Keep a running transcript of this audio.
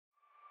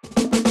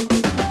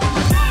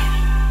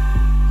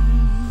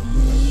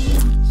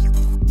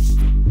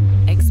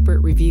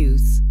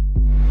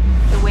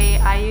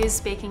use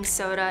baking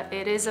soda,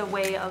 it is a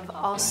way of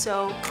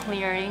also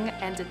clearing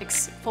and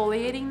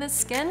exfoliating the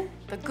skin.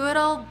 The good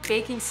old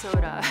baking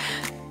soda.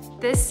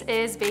 This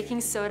is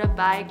baking soda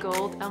by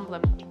Gold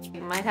Emblem.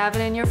 You might have it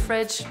in your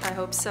fridge, I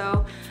hope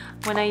so.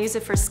 When I use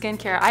it for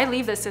skincare, I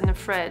leave this in the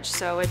fridge,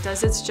 so it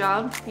does its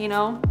job, you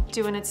know,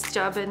 doing its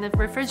job in the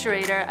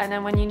refrigerator, and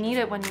then when you need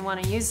it, when you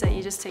want to use it,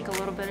 you just take a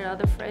little bit out of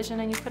the fridge and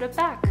then you put it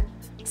back.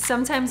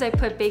 Sometimes I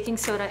put baking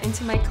soda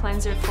into my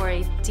cleanser for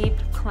a deep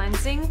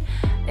cleansing.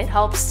 It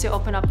helps to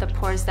open up the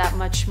pores that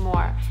much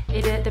more.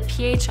 The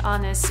pH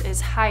on this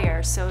is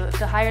higher, so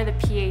the higher the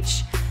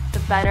pH, the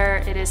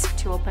better it is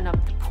to open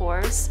up the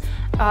pores.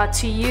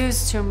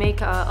 To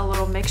make a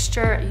little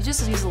mixture, you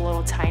just use a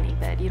little tiny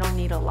bit. You don't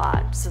need a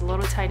lot. Just a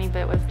little tiny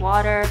bit with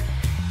water.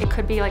 It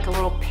could be like a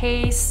little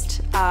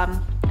paste,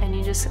 and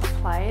you just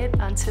apply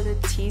it onto the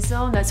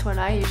T-zone. That's where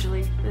I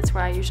usually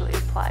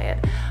apply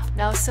it.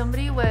 Now,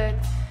 somebody with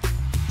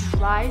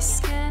dry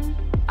skin,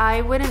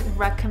 I wouldn't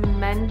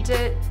recommend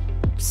it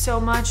so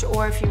much,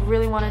 or if you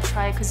really want to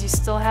try it, because you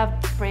still have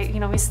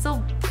we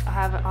still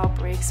have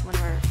outbreaks when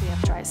we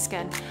have dry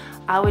skin.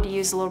 I would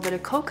use a little bit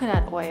of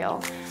coconut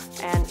oil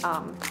and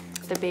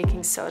the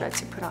baking soda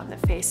to put on the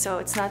face, so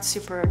it's not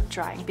super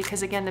drying,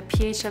 because again, the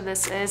pH of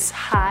this is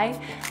high,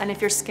 and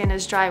if your skin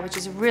is dry, which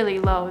is really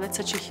low, that's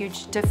such a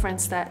huge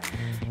difference that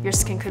your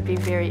skin could be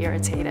very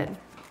irritated.